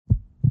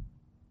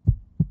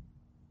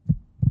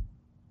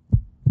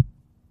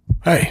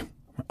Hi,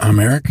 I'm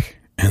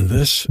Eric, and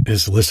this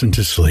is Listen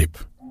to Sleep.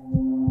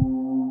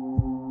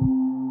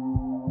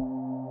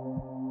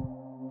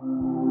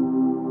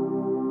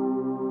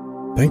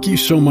 Thank you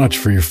so much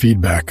for your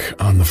feedback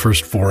on the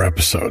first 4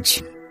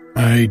 episodes.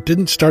 I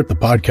didn't start the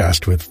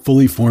podcast with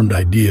fully formed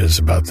ideas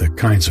about the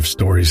kinds of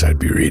stories I'd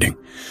be reading.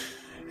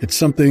 It's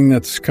something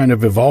that's kind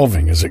of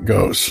evolving as it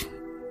goes.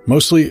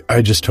 Mostly,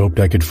 I just hoped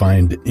I could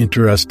find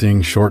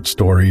interesting short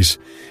stories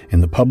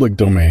in the public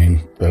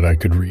domain that I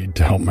could read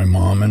to help my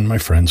mom and my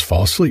friends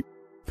fall asleep.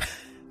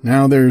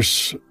 Now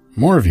there's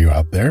more of you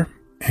out there,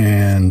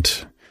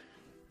 and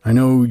I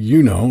know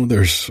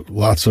there's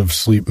lots of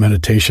sleep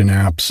meditation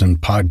apps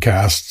and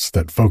podcasts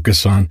that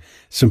focus on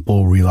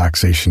simple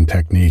relaxation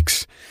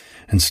techniques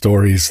and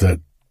stories that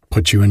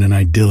put you in an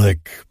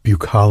idyllic,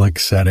 bucolic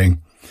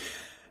setting.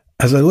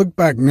 As I look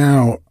back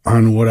now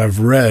on what I've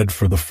read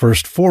for the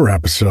first 4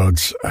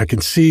 episodes, I can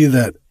see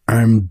that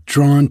I'm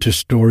drawn to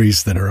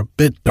stories that are a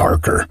bit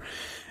darker,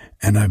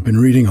 and I've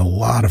been reading a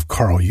lot of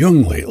Carl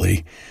Jung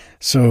lately,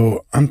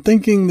 so I'm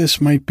thinking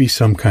this might be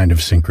some kind of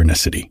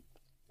synchronicity.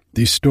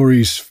 These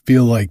stories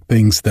feel like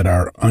things that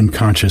our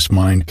unconscious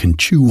mind can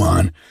chew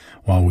on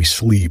while we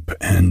sleep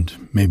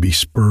and maybe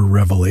spur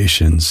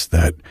revelations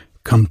that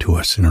come to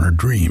us in our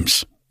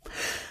dreams.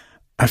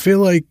 I feel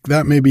like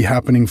that may be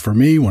happening for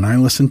me when I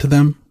listen to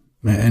them.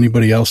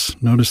 Anybody else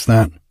notice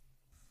that?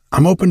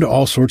 I'm open to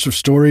all sorts of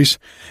stories,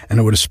 and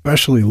I would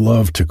especially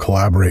love to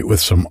collaborate with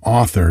some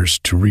authors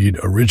to read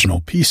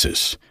original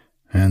pieces.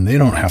 And they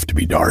don't have to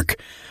be dark.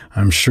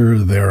 I'm sure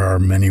there are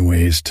many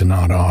ways to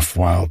nod off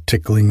while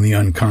tickling the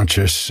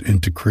unconscious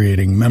into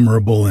creating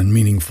memorable and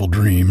meaningful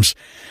dreams.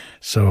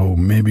 So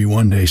maybe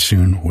one day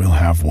soon we'll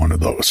have one of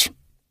those.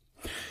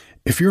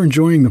 If you're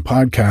enjoying the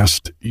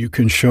podcast, you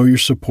can show your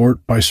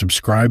support by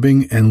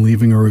subscribing and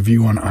leaving a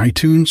review on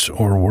iTunes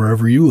or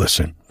wherever you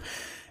listen.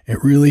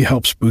 It really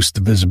helps boost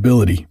the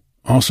visibility.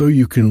 Also,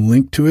 you can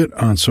link to it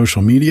on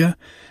social media.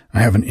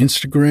 I have an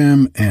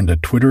Instagram and a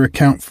Twitter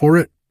account for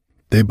it.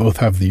 They both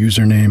have the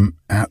username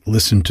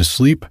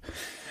 @ListenToSleep.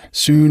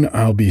 Soon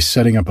I'll be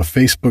setting up a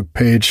Facebook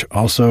page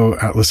also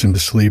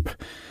 @ListenToSleep.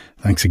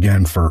 Thanks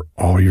again for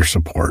all your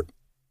support.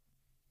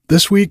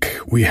 This week,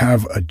 we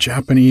have a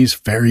Japanese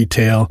fairy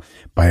tale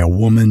by a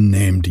woman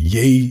named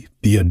Yae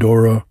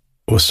Theodora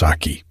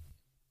Osaki.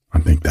 I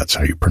think that's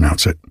how you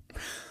pronounce it.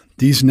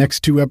 These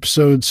next 2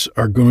 episodes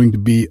are going to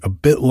be a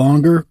bit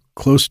longer,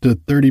 close to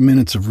 30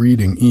 minutes of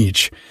reading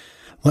each.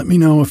 Let me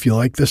know if you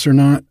like this or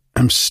not.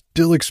 I'm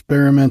still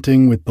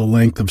experimenting with the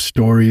length of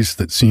stories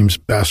that seems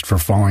best for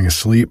falling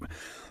asleep.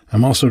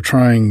 I'm also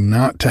trying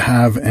not to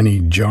have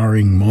any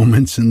jarring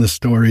moments in the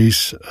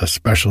stories,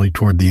 especially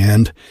toward the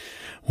end.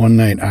 One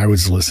night I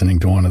was listening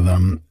to one of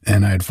them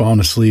and I had fallen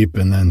asleep,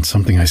 and then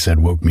something I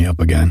said woke me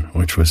up again,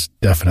 which was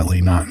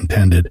definitely not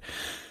intended.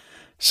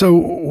 So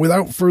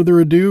without further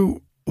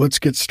ado, let's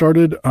get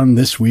started on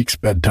this week's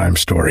bedtime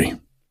story.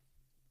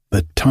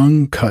 The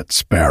Tongue-Cut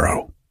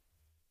Sparrow.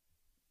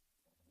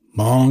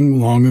 Long,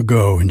 long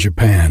ago in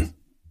Japan,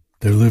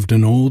 there lived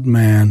an old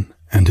man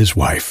and his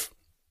wife.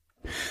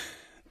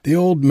 The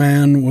old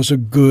man was a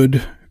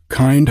good,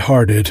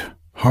 kind-hearted,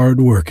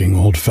 hard-working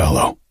old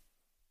fellow.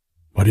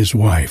 But his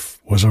wife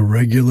was a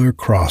regular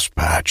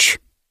crosspatch,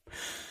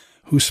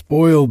 who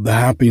spoiled the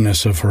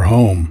happiness of her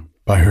home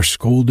by her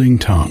scolding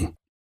tongue.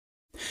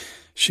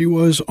 She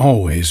was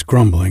always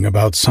grumbling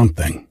about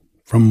something,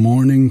 from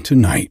morning to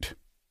night.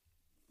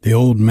 The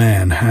old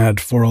man had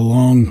for a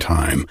long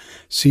time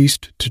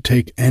ceased to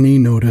take any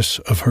notice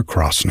of her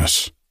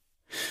crossness.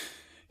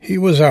 He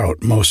was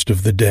out most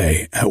of the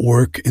day at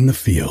work in the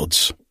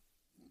fields,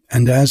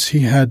 and as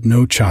he had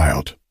no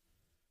child,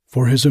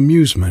 for his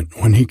amusement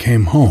when he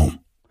came home,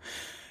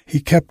 he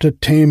kept a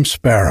tame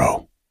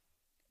sparrow.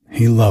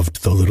 He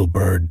loved the little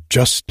bird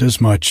just as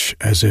much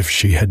as if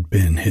she had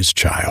been his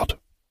child.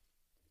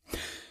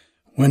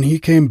 When he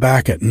came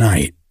back at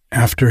night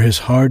after his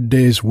hard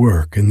day's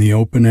work in the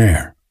open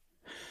air,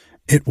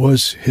 it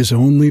was his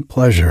only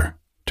pleasure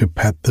to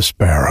pet the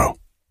sparrow,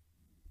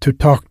 to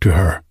talk to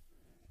her,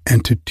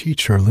 and to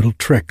teach her little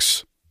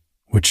tricks,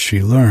 which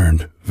she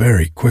learned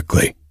very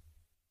quickly.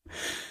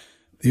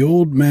 The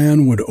old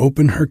man would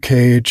open her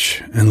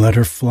cage and let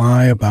her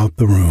fly about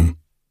the room,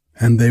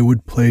 and they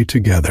would play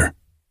together.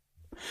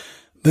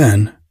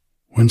 Then,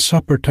 when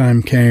supper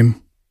time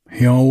came,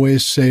 he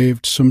always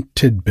saved some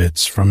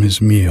tidbits from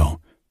his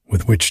meal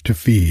with which to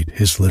feed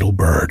his little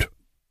bird.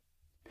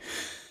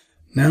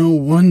 Now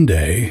one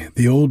day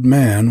the old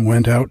man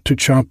went out to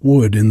chop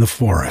wood in the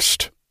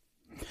forest,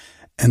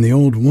 and the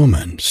old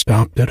woman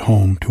stopped at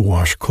home to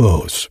wash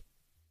clothes.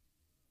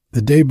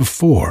 The day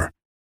before,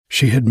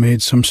 she had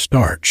made some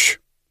starch,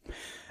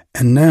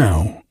 and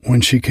now,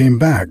 when she came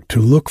back to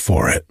look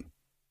for it,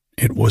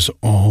 it was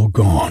all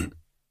gone.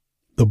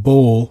 The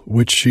bowl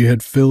which she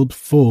had filled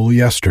full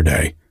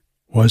yesterday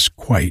was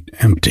quite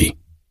empty.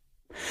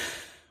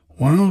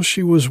 While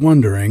she was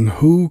wondering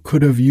who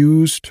could have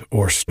used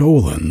or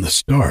stolen the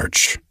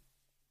starch,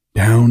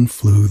 down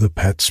flew the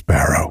pet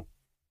sparrow,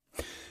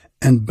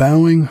 and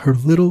bowing her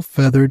little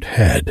feathered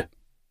head,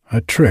 a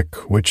trick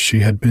which she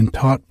had been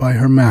taught by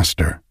her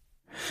master,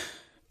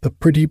 the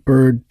pretty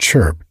bird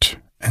chirped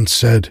and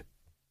said,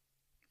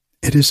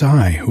 "It is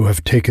I who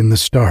have taken the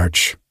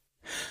starch.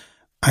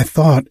 I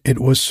thought it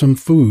was some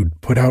food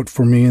put out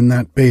for me in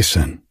that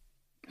basin,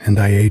 and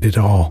I ate it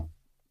all.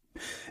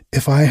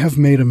 If I have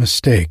made a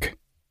mistake,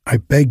 I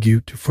beg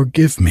you to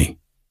forgive me.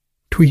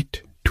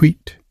 Tweet,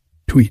 tweet,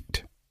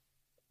 tweet."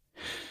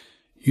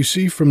 You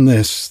see from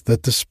this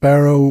that the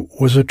sparrow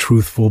was a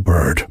truthful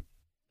bird,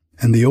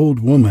 and the old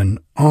woman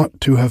ought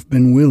to have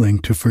been willing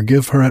to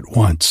forgive her at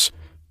once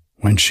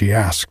when she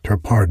asked her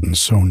pardon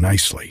so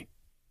nicely.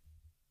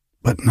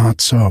 But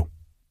not so.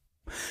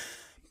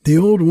 The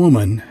old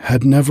woman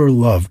had never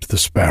loved the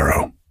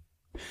sparrow,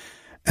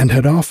 and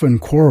had often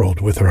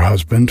quarreled with her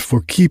husband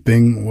for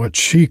keeping what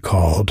she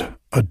called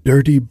a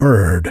dirty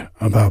bird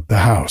about the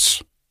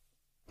house,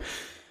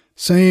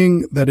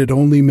 saying that it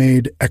only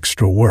made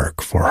extra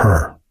work for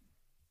her.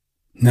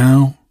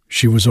 Now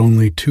she was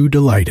only too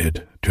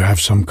delighted to have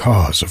some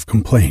cause of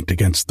complaint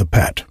against the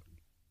pet.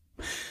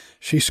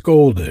 She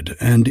scolded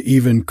and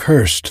even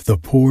cursed the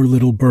poor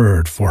little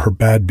bird for her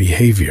bad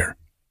behavior,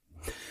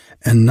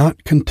 and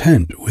not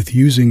content with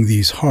using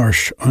these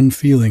harsh,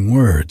 unfeeling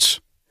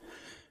words,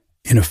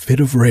 in a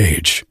fit of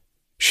rage,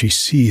 she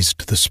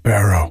seized the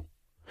sparrow,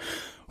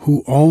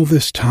 who all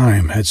this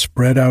time had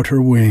spread out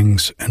her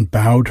wings and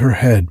bowed her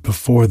head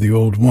before the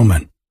old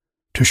woman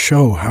to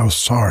show how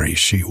sorry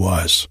she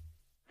was,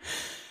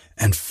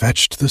 and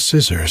fetched the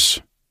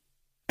scissors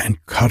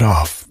and cut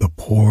off the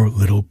poor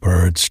little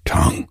bird's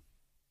tongue.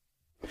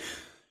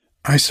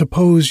 "I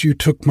suppose you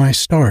took my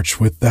starch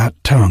with that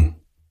tongue.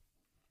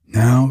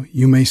 Now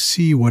you may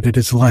see what it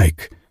is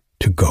like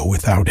to go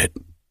without it."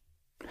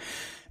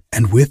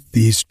 And with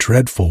these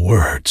dreadful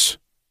words,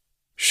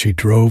 she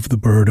drove the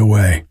bird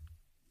away,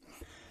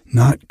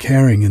 not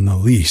caring in the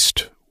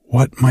least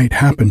what might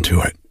happen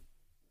to it,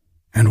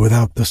 and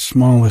without the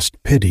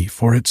smallest pity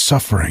for its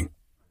suffering,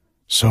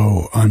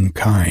 so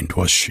unkind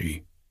was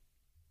she.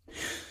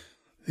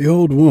 The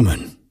old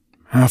woman,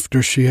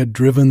 after she had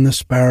driven the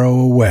sparrow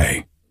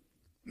away,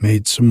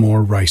 made some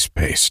more rice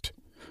paste,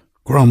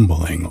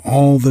 grumbling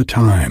all the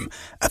time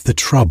at the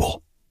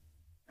trouble,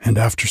 and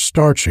after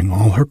starching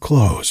all her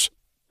clothes,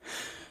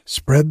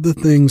 spread the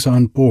things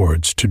on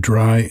boards to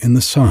dry in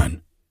the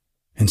sun,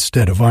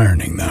 instead of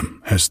ironing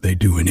them as they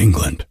do in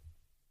England.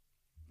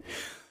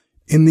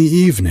 In the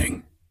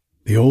evening,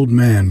 the old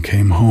man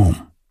came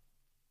home.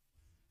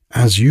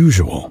 As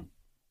usual,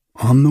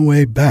 on the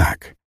way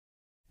back,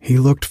 he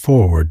looked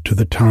forward to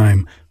the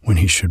time when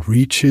he should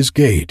reach his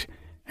gate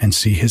and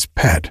see his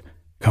pet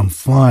come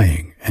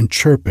flying and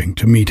chirping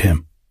to meet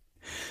him,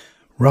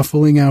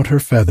 ruffling out her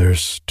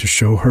feathers to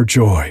show her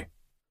joy,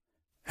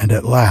 and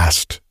at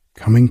last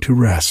coming to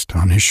rest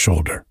on his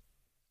shoulder.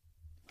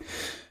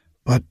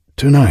 But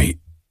tonight,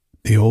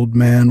 the old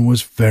man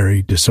was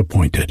very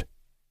disappointed,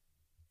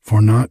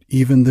 for not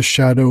even the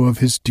shadow of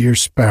his dear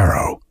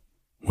sparrow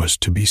was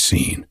to be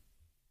seen.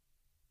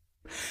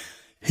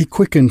 He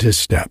quickened his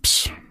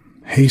steps,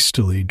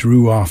 hastily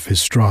drew off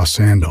his straw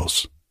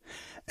sandals,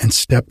 and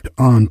stepped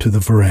on to the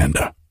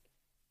veranda.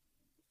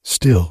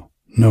 Still,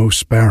 no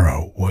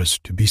sparrow was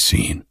to be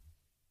seen.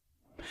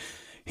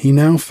 He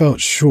now felt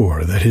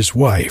sure that his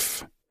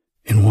wife,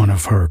 in one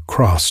of her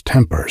cross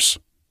tempers,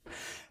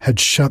 had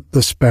shut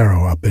the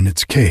sparrow up in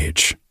its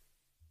cage.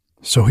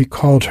 So he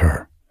called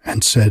her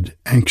and said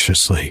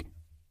anxiously,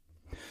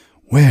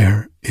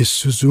 "Where is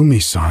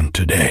Suzumi-san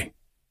today?"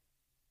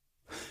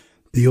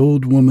 The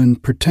old woman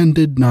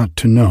pretended not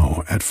to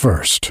know at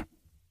first,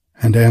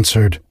 and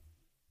answered,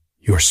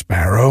 "Your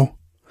sparrow?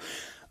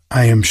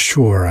 I am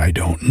sure I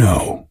don't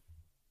know.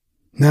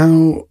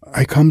 Now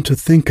I come to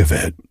think of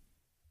it,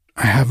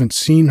 I haven't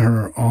seen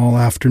her all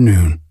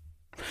afternoon.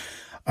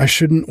 I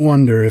shouldn't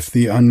wonder if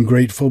the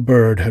ungrateful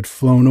bird had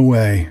flown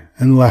away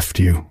and left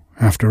you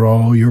after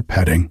all your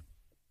petting."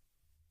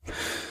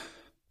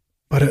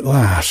 But at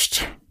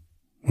last,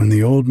 when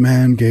the old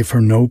man gave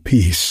her no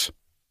peace,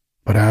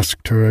 but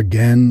asked her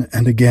again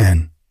and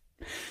again,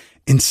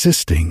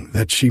 insisting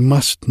that she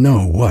must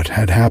know what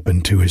had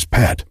happened to his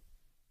pet,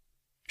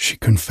 she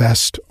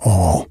confessed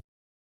all.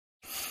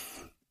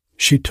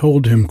 She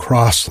told him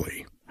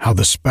crossly how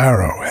the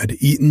sparrow had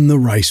eaten the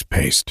rice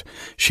paste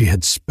she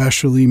had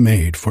specially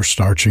made for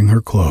starching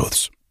her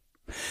clothes,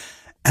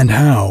 and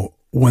how,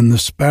 when the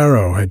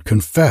sparrow had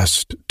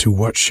confessed to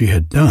what she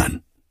had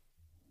done,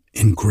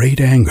 in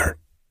great anger,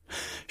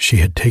 she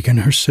had taken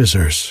her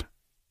scissors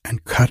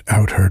and cut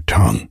out her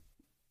tongue,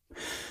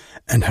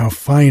 and how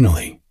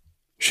finally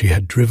she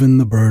had driven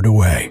the bird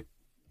away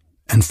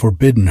and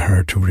forbidden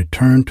her to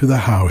return to the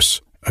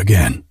house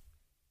again.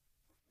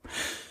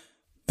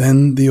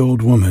 Then the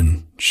old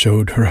woman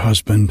showed her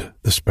husband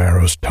the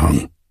sparrow's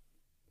tongue,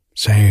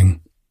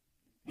 saying,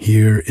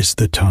 "Here is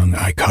the tongue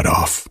I cut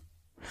off.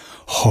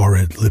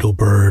 Horrid little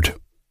bird,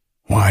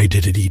 why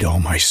did it eat all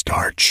my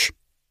starch?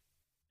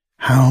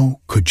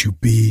 How could you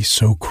be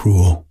so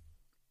cruel?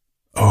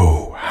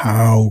 Oh,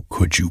 how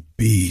could you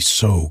be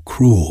so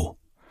cruel?"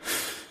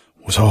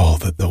 was all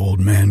that the old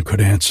man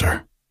could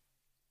answer,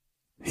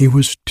 He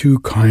was too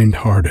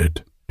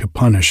kind-hearted to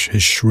punish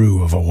his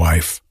shrew of a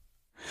wife,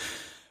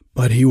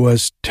 but he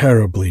was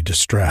terribly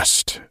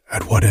distressed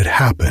at what had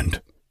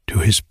happened to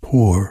his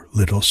poor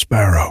little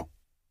sparrow.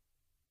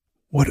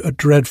 "What a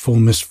dreadful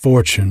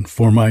misfortune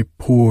for my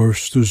poor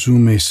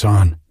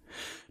Suzume-san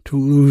to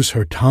lose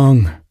her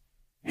tongue,"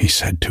 he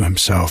said to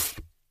himself.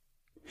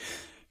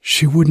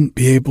 "She wouldn't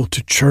be able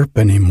to chirp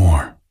any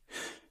more,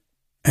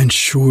 and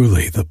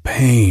surely the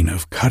pain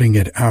of cutting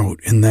it out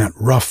in that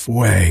rough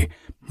way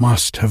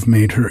must have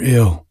made her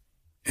ill.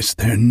 Is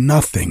there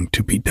nothing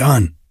to be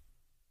done?"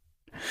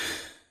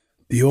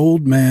 The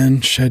old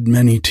man shed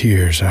many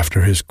tears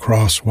after his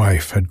cross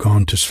wife had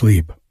gone to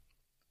sleep.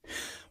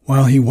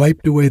 While he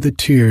wiped away the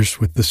tears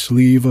with the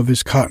sleeve of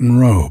his cotton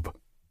robe,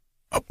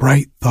 a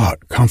bright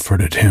thought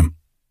comforted him.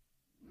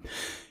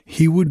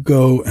 He would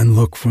go and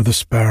look for the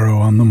sparrow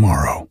on the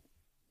morrow.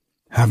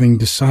 Having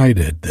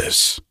decided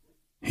this,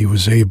 he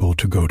was able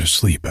to go to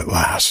sleep at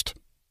last.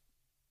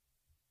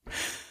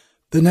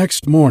 The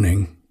next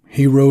morning,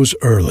 he rose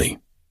early,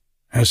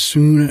 as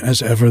soon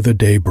as ever the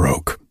day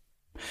broke,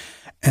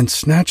 and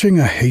snatching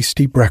a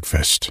hasty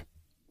breakfast,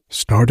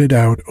 started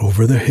out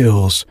over the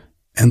hills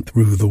and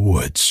through the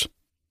woods,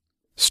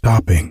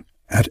 stopping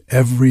at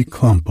every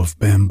clump of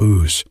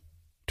bamboos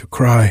to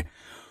cry,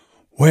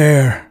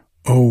 "Where,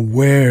 oh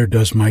where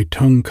does my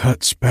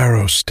tongue-cut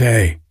sparrow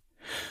stay?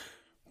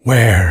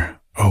 Where,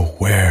 oh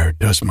where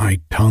does my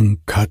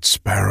tongue-cut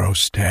sparrow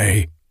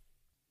stay?"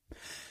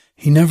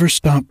 He never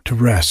stopped to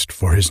rest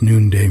for his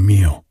noonday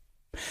meal,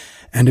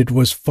 and it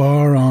was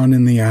far on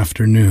in the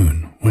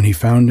afternoon when he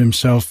found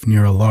himself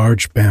near a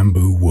large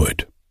bamboo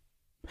wood.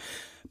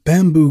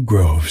 Bamboo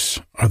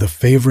groves are the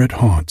favorite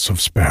haunts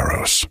of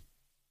sparrows,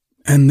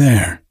 and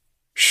there,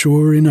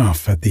 sure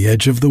enough at the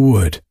edge of the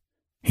wood,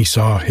 he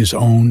saw his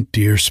own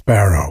dear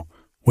sparrow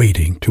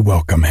waiting to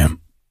welcome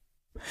him.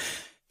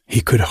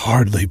 He could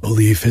hardly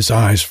believe his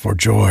eyes for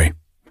joy,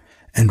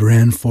 and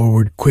ran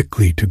forward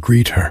quickly to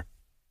greet her.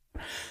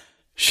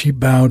 She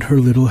bowed her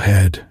little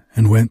head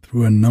and went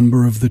through a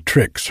number of the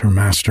tricks her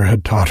master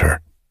had taught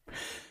her,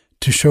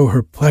 to show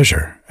her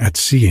pleasure at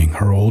seeing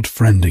her old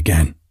friend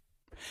again.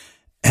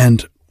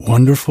 And,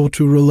 wonderful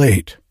to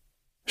relate,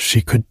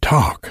 she could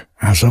talk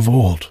as of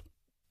old.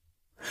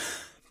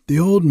 The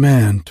old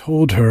man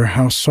told her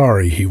how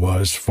sorry he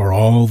was for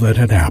all that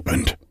had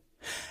happened,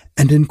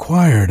 and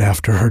inquired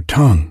after her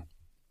tongue,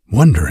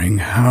 wondering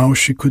how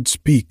she could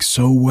speak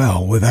so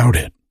well without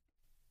it.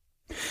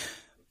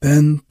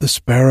 Then the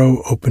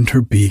sparrow opened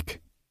her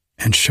beak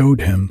and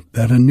showed him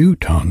that a new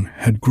tongue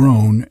had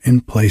grown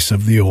in place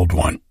of the old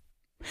one,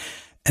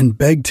 and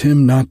begged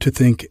him not to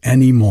think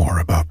any more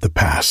about the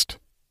past,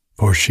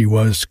 for she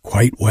was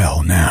quite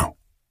well now.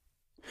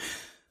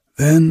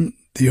 Then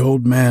the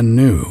old man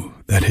knew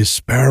that his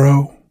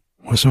sparrow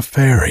was a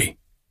fairy,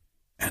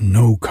 and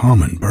no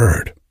common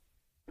bird.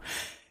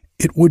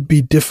 It would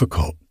be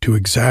difficult to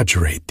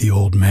exaggerate the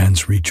old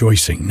man's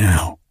rejoicing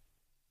now.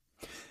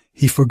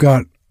 He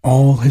forgot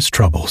all his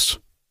troubles.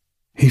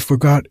 He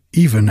forgot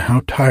even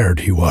how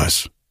tired he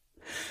was,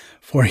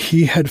 for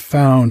he had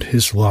found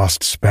his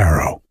lost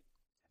sparrow,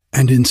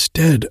 and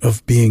instead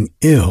of being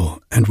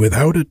ill and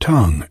without a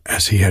tongue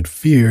as he had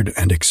feared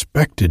and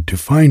expected to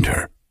find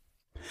her,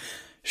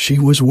 she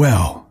was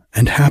well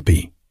and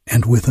happy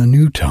and with a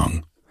new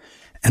tongue,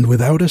 and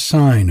without a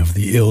sign of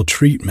the ill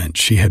treatment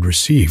she had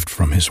received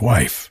from his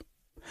wife.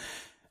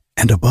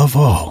 And above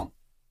all,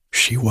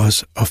 she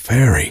was a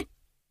fairy.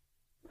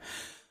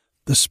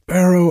 The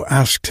sparrow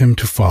asked him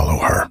to follow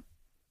her,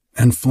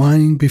 and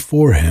flying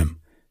before him,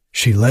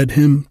 she led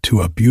him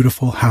to a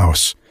beautiful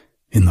house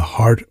in the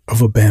heart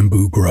of a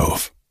bamboo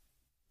grove.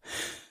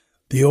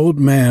 The old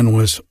man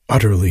was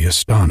utterly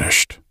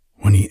astonished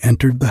when he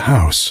entered the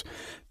house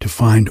to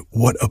find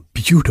what a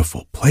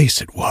beautiful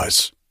place it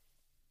was.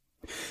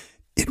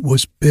 It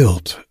was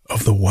built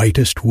of the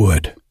whitest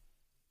wood.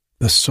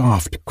 The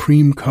soft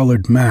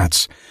cream-colored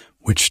mats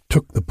which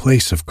took the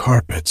place of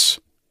carpets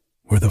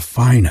were the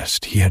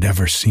finest he had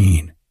ever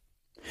seen,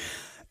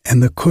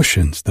 and the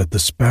cushions that the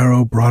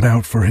sparrow brought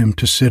out for him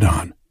to sit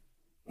on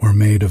were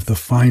made of the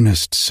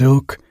finest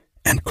silk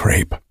and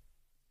crepe.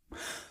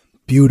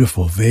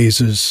 Beautiful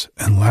vases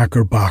and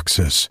lacquer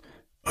boxes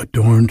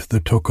adorned the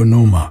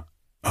tokonoma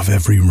of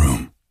every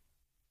room.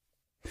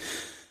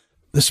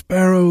 The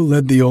sparrow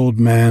led the old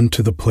man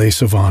to the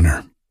place of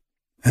honor,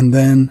 and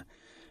then,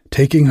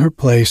 taking her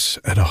place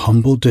at a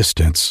humble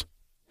distance,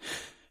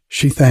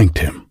 she thanked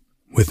him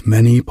with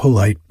many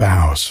polite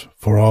bows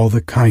for all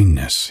the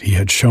kindness he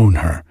had shown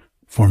her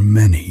for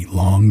many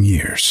long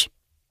years.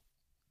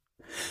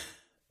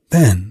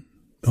 Then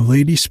the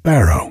Lady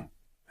Sparrow,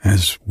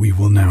 as we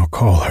will now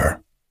call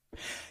her,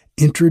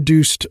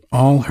 introduced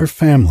all her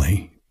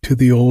family to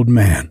the old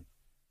man.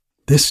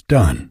 This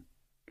done,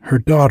 her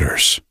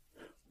daughters,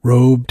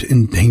 robed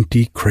in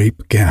dainty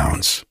crepe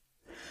gowns,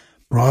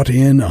 brought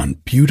in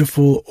on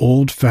beautiful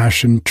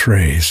old-fashioned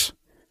trays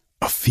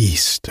a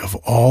feast of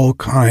all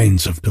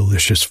kinds of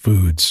delicious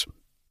foods,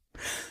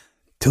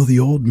 till the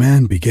old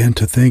man began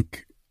to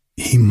think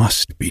he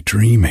must be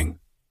dreaming.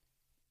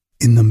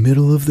 In the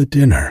middle of the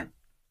dinner,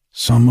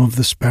 some of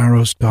the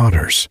sparrow's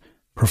daughters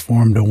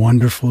performed a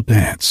wonderful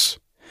dance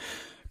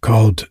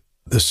called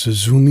the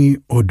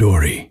Suzumi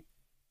Odori,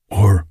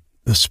 or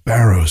the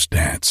Sparrow's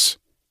Dance,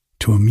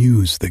 to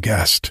amuse the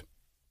guest.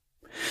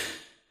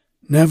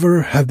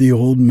 Never had the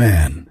old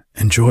man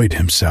enjoyed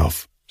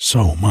himself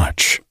so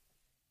much.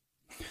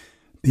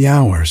 The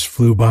hours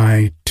flew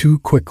by too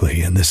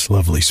quickly in this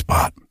lovely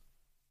spot,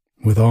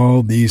 with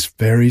all these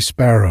fairy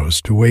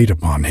sparrows to wait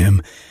upon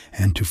him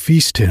and to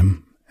feast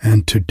him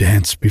and to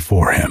dance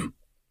before him.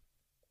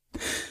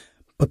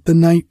 But the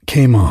night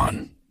came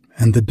on,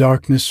 and the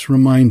darkness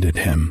reminded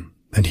him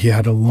that he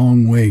had a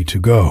long way to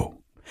go,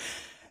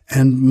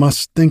 and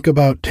must think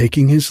about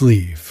taking his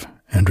leave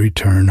and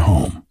return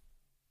home.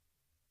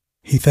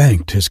 He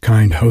thanked his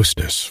kind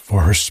hostess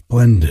for her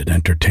splendid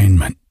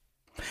entertainment,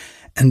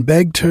 and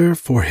begged her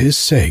for his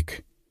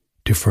sake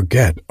to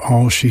forget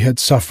all she had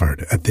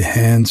suffered at the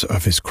hands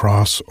of his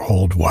cross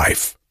old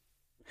wife.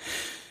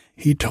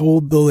 He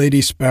told the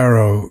Lady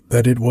Sparrow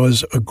that it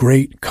was a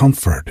great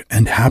comfort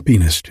and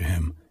happiness to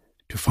him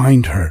to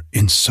find her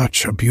in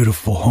such a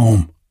beautiful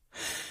home,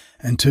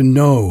 and to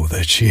know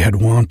that she had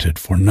wanted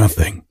for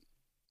nothing.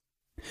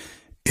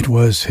 It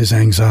was his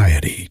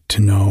anxiety to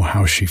know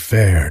how she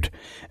fared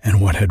and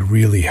what had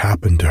really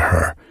happened to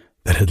her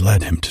that had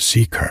led him to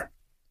seek her.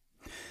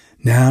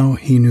 Now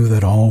he knew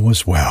that all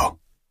was well.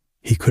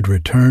 He could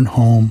return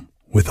home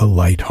with a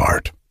light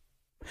heart.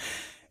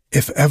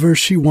 If ever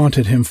she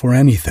wanted him for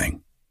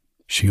anything,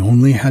 she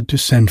only had to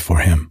send for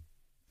him,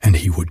 and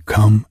he would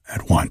come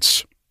at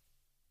once.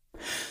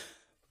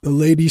 The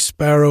Lady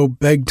Sparrow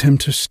begged him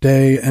to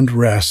stay and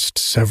rest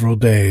several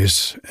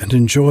days and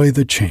enjoy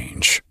the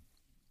change.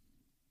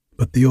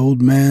 But the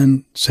old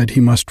man said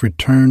he must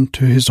return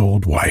to his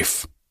old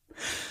wife,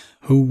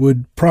 who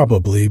would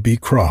probably be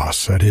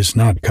cross at his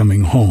not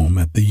coming home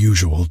at the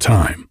usual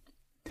time,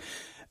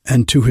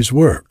 and to his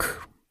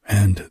work,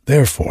 and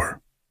therefore,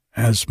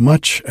 as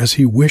much as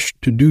he wished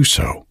to do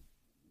so,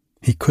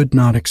 he could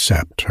not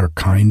accept her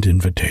kind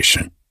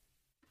invitation.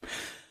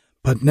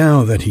 But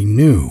now that he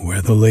knew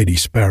where the Lady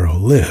Sparrow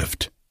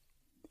lived,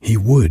 he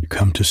would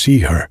come to see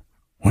her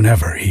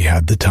whenever he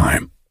had the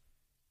time.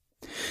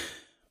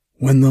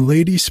 When the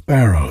Lady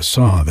Sparrow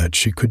saw that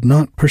she could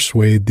not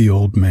persuade the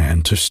old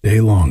man to stay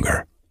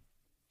longer,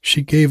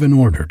 she gave an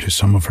order to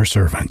some of her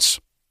servants,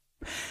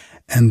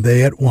 and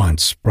they at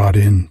once brought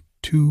in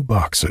 2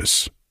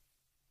 boxes,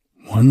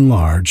 one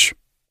large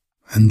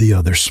and the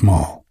other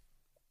small.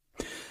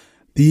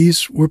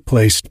 These were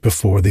placed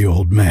before the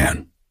old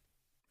man,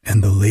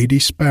 and the Lady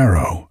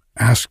Sparrow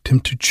asked him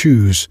to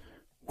choose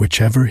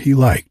whichever he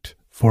liked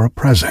for a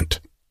present,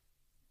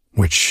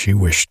 which she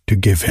wished to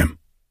give him.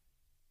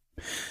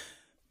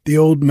 The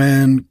old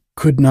man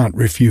could not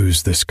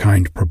refuse this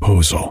kind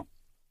proposal,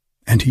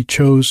 and he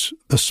chose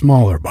the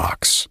smaller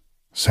box,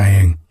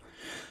 saying,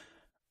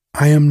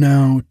 "I am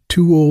now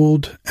too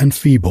old and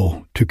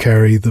feeble to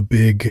carry the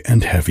big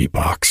and heavy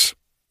box.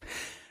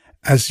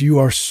 As you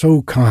are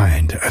so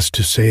kind as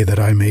to say that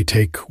I may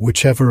take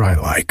whichever I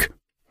like,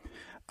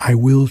 I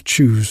will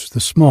choose the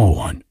small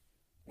one,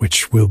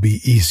 which will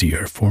be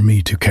easier for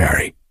me to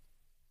carry."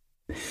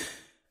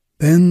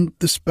 Then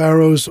the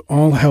sparrows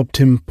all helped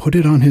him put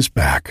it on his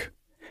back,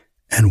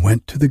 and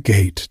went to the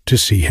gate to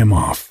see him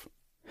off,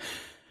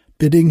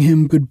 bidding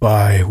him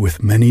goodbye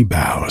with many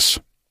bows,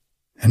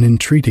 and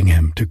entreating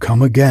him to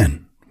come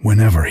again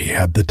whenever he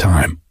had the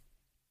time.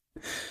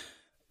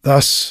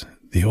 Thus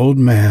the old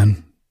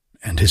man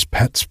and his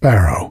pet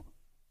sparrow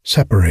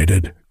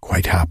separated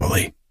quite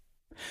happily,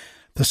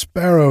 the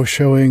sparrow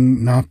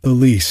showing not the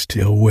least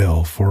ill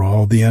will for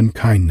all the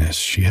unkindness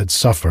she had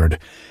suffered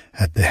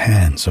at the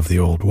hands of the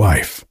old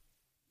wife.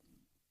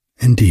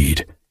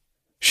 Indeed,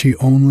 she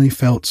only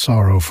felt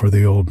sorrow for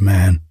the old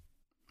man,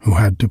 who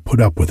had to put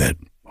up with it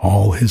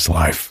all his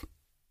life.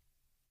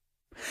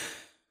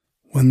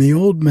 When the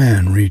old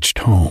man reached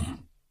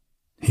home,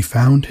 he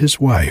found his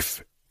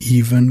wife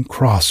even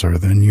crosser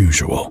than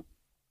usual,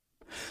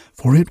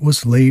 for it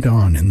was late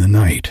on in the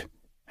night,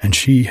 and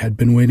she had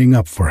been waiting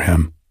up for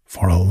him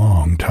for a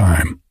long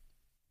time.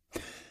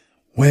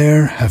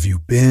 "Where have you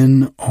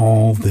been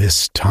all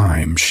this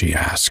time?" she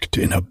asked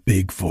in a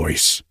big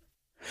voice.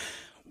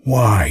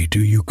 "Why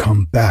do you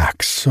come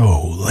back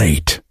so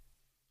late?"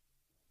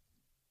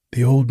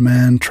 The old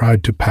man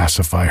tried to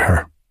pacify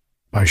her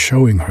by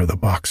showing her the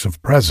box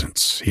of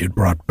presents he had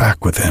brought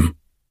back with him,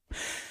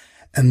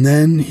 and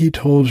then he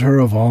told her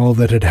of all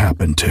that had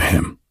happened to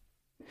him,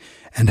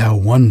 and how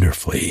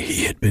wonderfully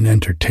he had been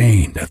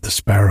entertained at the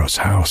sparrow's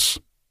house.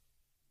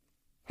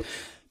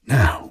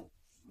 "Now,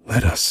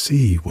 let us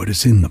see what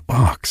is in the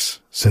box,"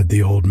 said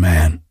the old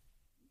man,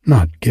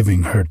 not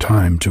giving her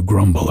time to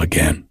grumble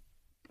again.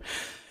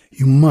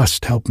 "You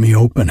must help me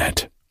open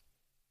it."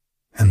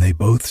 And they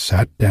both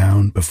sat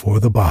down before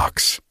the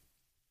box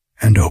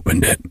and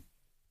opened it.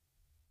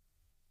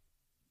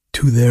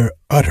 To their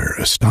utter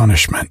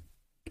astonishment,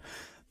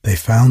 they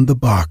found the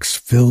box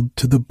filled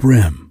to the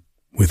brim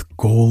with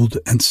gold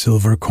and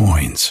silver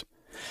coins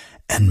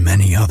and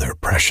many other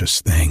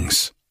precious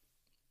things.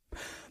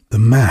 the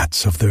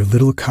mats of their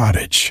little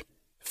cottage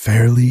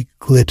fairly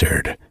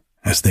glittered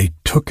as they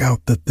took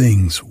out the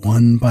things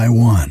one by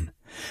one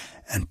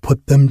and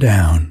put them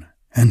down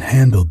and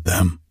handled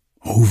them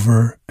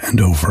over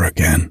and over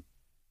again.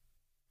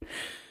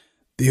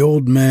 The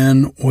old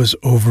man was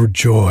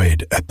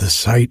overjoyed at the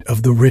sight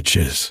of the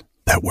riches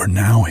that were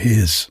now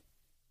his.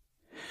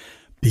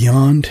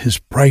 Beyond his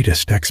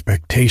brightest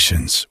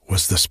expectations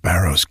was the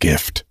sparrow's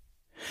gift,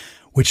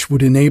 which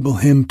would enable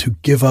him to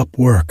give up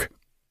work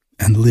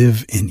and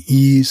live in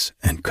ease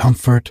and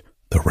comfort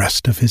the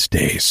rest of his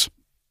days.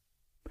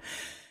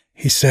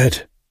 He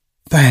said,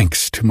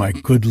 "Thanks to my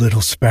good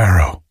little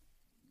sparrow.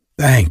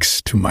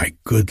 Thanks to my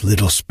good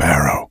little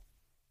sparrow,"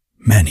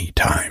 many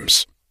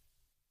times.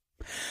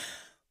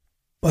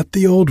 But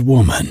the old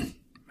woman,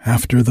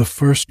 after the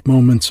first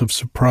moments of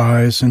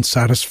surprise and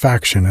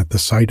satisfaction at the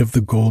sight of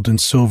the gold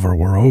and silver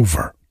were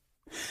over,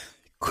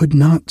 could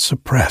not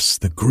suppress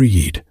the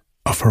greed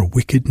of her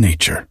wicked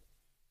nature.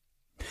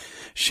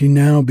 She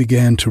now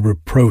began to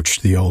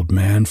reproach the old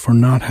man for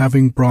not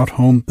having brought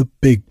home the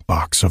big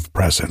box of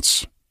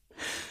presents,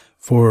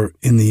 for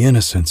in the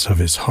innocence of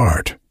his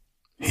heart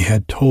he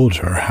had told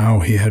her how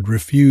he had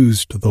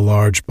refused the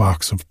large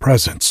box of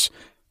presents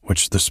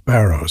which the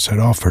sparrows had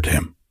offered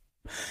him,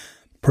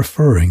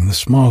 preferring the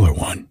smaller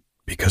one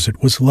because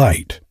it was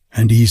light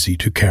and easy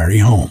to carry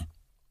home.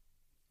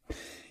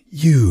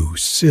 "You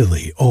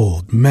silly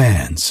old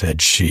man,"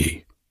 said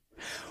she,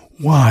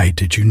 "why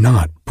did you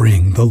not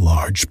bring the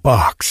large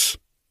box?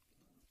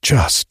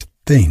 Just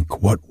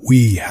think what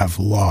we have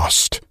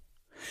lost.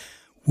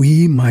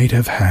 We might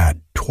have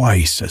had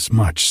twice as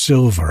much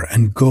silver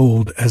and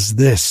gold as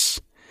this.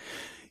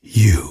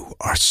 You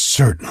are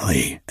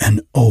certainly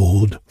an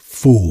old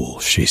fool,"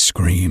 she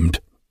screamed,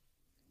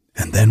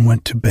 and then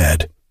went to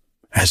bed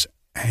as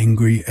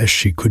angry as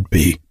she could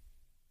be.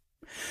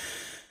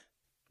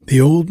 The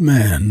old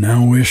man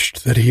now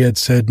wished that he had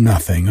said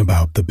nothing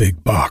about the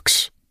big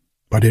box,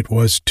 but it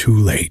was too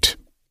late.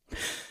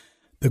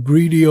 The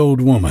greedy old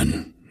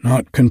woman,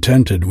 not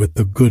contented with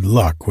the good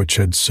luck which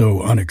had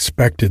so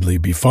unexpectedly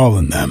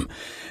befallen them,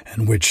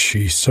 and which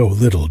she so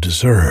little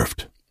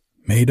deserved,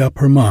 made up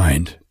her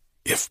mind,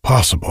 if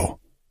possible,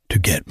 to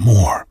get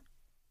more.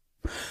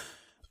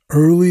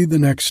 Early the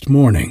next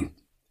morning,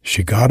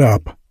 she got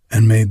up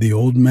and made the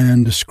old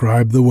man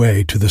describe the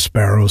way to the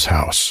sparrow's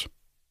house.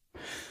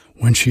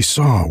 When she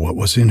saw what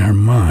was in her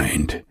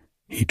mind,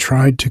 he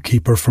tried to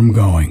keep her from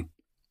going,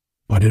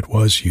 but it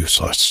was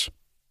useless.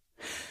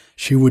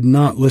 She would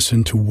not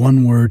listen to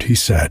one word he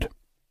said.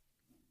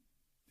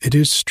 It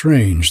is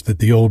strange that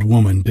the old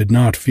woman did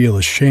not feel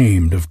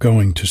ashamed of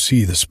going to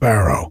see the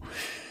sparrow,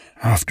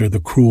 after the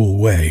cruel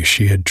way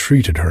she had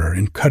treated her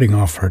in cutting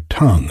off her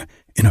tongue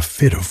in a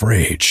fit of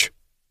rage.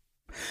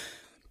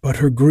 But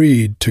her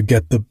greed to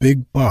get the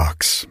big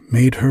box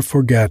made her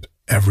forget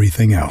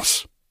everything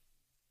else.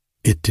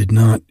 It did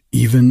not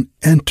even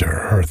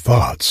enter her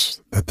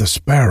thoughts that the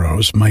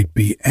sparrows might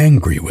be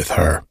angry with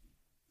her,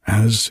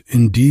 as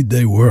indeed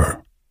they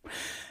were,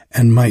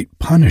 and might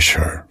punish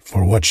her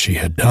for what she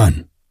had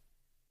done.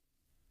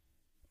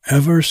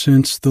 Ever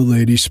since the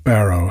Lady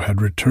Sparrow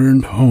had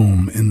returned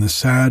home in the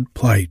sad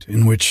plight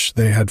in which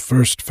they had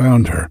first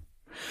found her,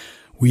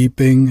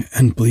 weeping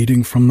and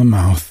bleeding from the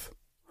mouth,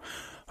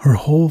 her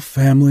whole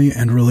family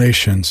and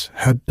relations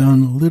had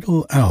done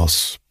little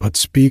else but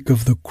speak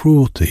of the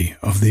cruelty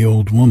of the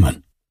old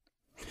woman.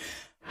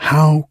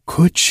 How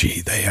could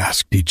she, they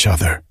asked each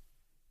other,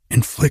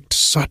 inflict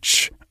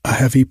such a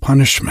heavy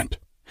punishment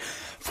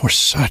for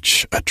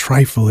such a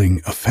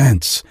trifling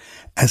offense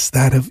as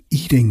that of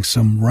eating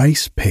some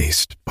rice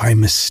paste by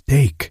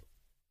mistake?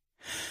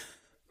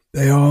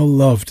 They all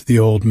loved the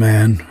old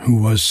man, who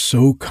was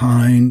so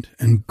kind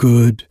and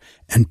good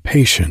and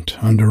patient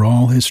under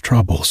all his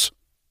troubles.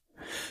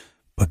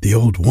 But the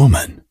old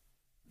woman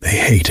they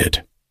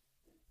hated,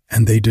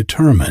 and they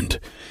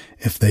determined,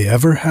 if they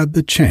ever had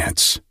the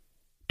chance,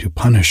 to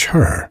punish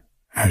her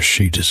as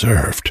she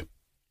deserved.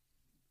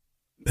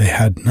 They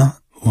had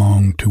not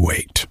long to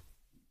wait.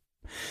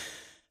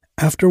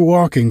 After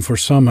walking for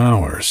some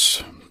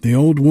hours, the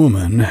old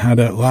woman had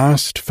at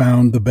last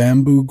found the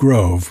bamboo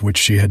grove which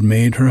she had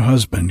made her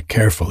husband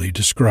carefully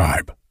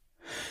describe,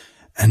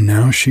 and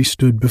now she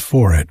stood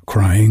before it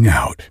crying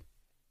out,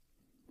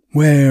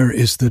 "Where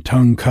is the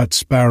tongue-cut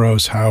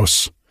sparrow's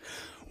house?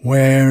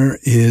 Where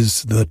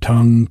is the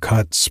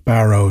tongue-cut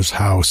sparrow's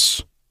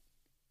house?"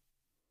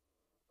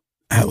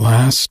 At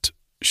last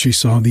she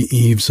saw the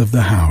eaves of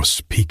the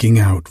house peeking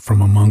out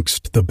from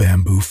amongst the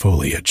bamboo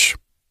foliage.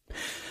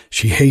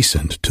 She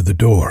hastened to the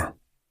door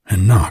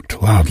and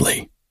knocked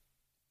loudly.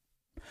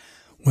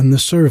 When the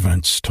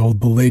servants told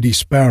the Lady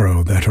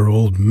Sparrow that her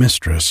old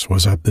mistress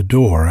was at the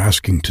door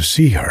asking to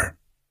see her,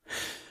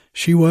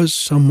 she was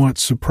somewhat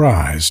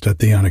surprised at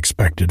the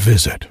unexpected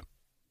visit,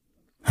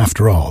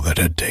 after all that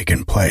had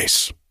taken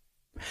place,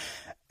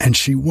 and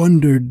she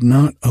wondered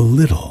not a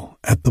little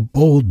at the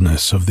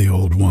boldness of the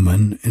old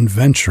woman in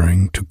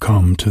venturing to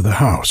come to the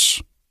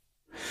house.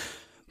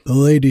 The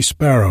Lady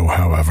Sparrow,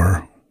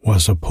 however,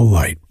 was a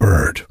polite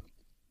bird,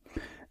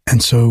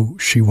 And so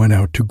she went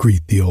out to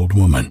greet the old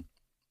woman,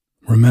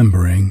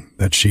 remembering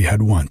that she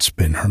had once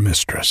been her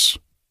mistress.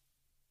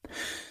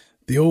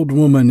 The old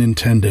woman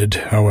intended,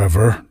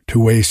 however, to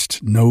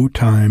waste no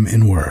time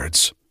in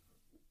words.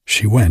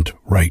 She went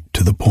right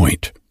to the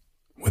point,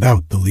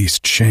 without the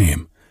least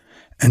shame,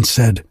 and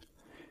said,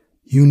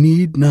 "You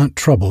need not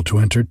trouble to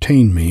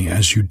entertain me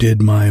as you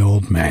did my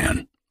old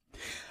man.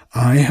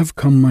 I have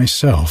come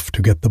myself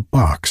to get the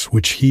box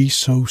which he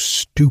so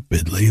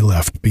stupidly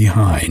left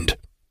behind.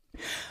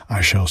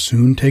 I shall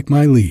soon take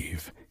my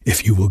leave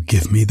if you will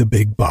give me the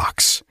big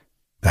box.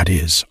 That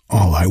is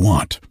all I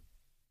want."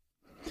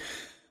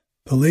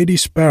 The Lady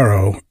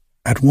Sparrow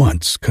at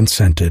once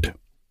consented,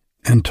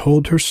 and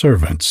told her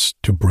servants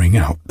to bring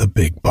out the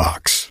big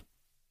box.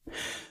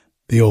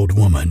 The old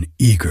woman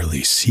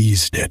eagerly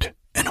seized it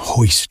and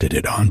hoisted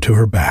it onto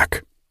her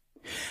back,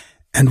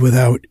 and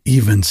without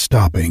even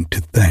stopping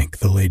to thank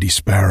the Lady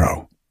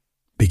Sparrow,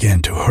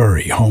 began to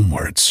hurry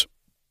homewards.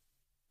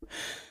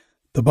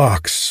 The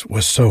box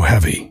was so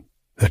heavy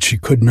that she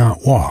could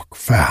not walk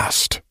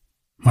fast,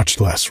 much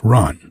less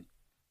run,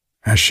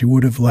 as she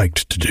would have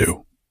liked to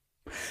do.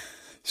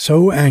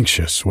 So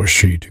anxious was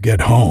she to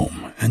get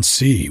home and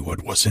see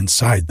what was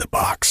inside the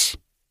box.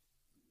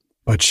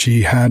 But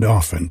she had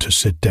often to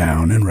sit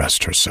down and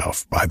rest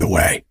herself by the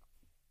way.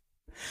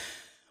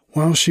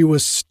 While she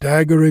was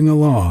staggering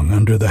along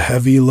under the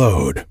heavy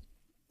load,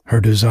 her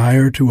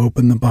desire to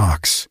open the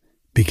box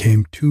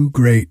became too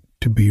great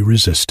to be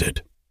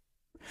resisted.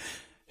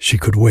 She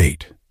could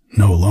wait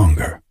no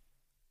longer,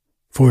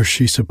 for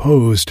she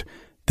supposed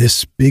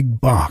this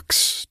big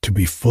box to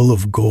be full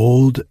of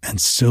gold and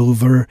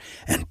silver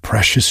and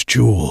precious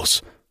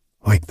jewels,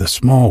 like the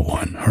small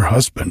one her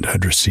husband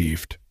had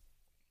received.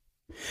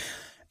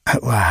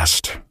 At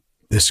last,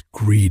 this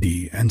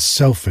greedy and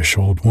selfish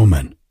old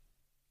woman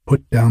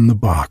put down the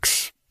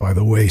box by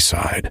the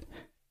wayside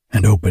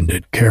and opened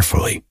it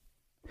carefully,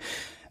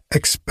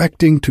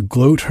 expecting to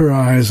gloat her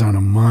eyes on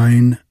a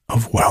mine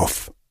of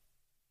wealth.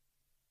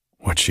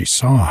 What she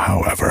saw,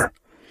 however,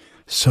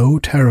 so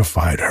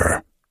terrified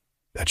her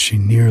that she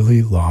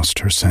nearly lost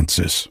her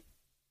senses.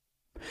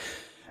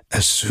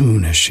 As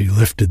soon as she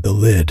lifted the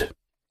lid,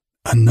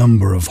 a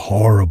number of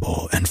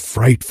horrible and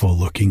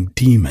frightful-looking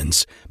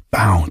demons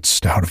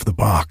bounced out of the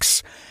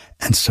box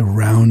and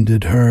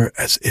surrounded her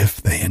as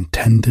if they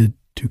intended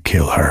to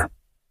kill her.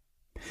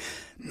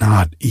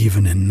 Not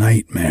even in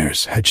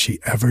nightmares had she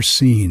ever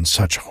seen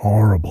such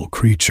horrible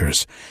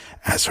creatures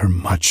as her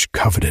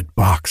much-coveted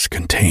box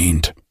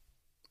contained.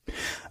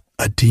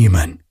 A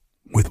demon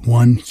with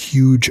one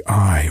huge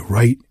eye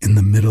right in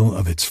the middle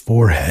of its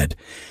forehead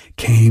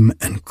came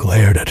and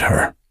glared at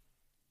her.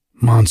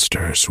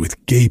 Monsters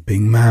with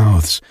gaping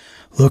mouths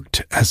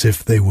looked as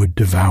if they would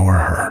devour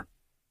her.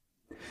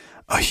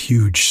 A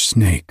huge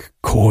snake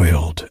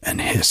coiled and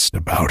hissed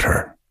about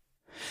her,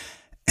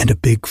 and a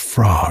big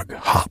frog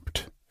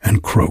hopped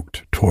and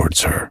croaked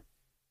towards her.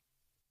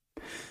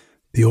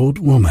 The old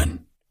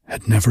woman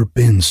had never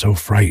been so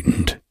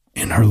frightened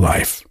in her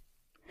life,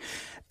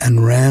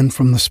 and ran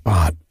from the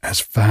spot as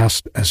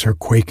fast as her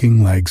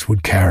quaking legs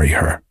would carry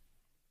her,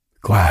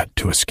 glad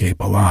to escape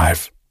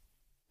alive.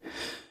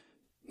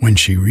 When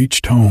she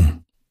reached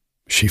home,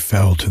 she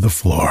fell to the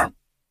floor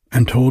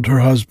and told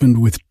her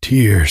husband with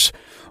tears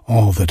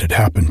all that had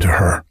happened to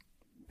her,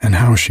 and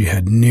how she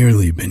had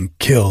nearly been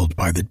killed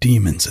by the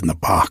demons in the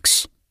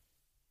box.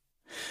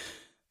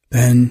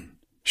 Then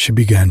she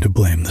began to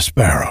blame the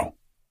sparrow,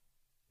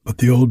 but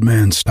the old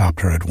man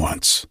stopped her at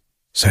once,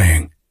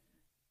 saying,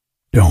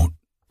 "Don't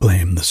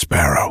blame the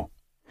sparrow.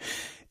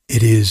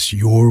 It is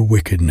your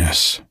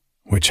wickedness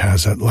which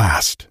has at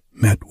last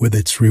met with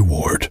its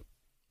reward.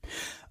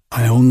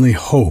 I only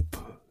hope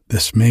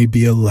this may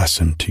be a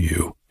lesson to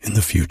you in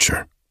the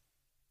future."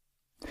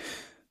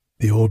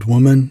 The old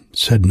woman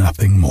said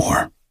nothing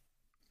more,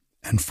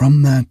 and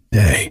from that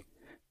day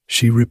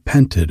she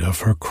repented of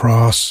her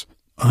cross,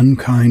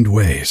 unkind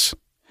ways,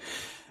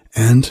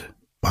 and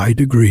by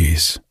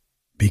degrees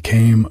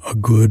became a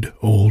good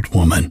old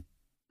woman,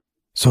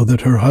 so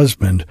that her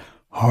husband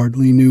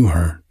hardly knew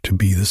her to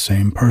be the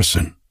same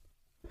person.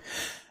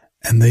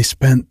 And they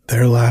spent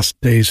their last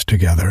days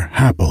together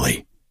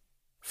happily,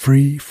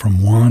 free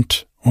from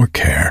want or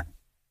care,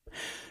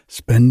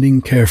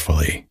 spending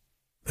carefully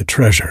the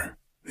treasure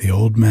the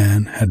old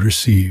man had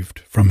received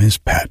from his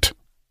pet,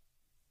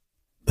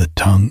 the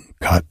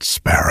tongue-cut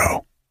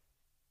sparrow.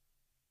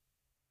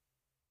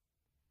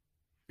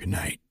 Good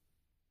night.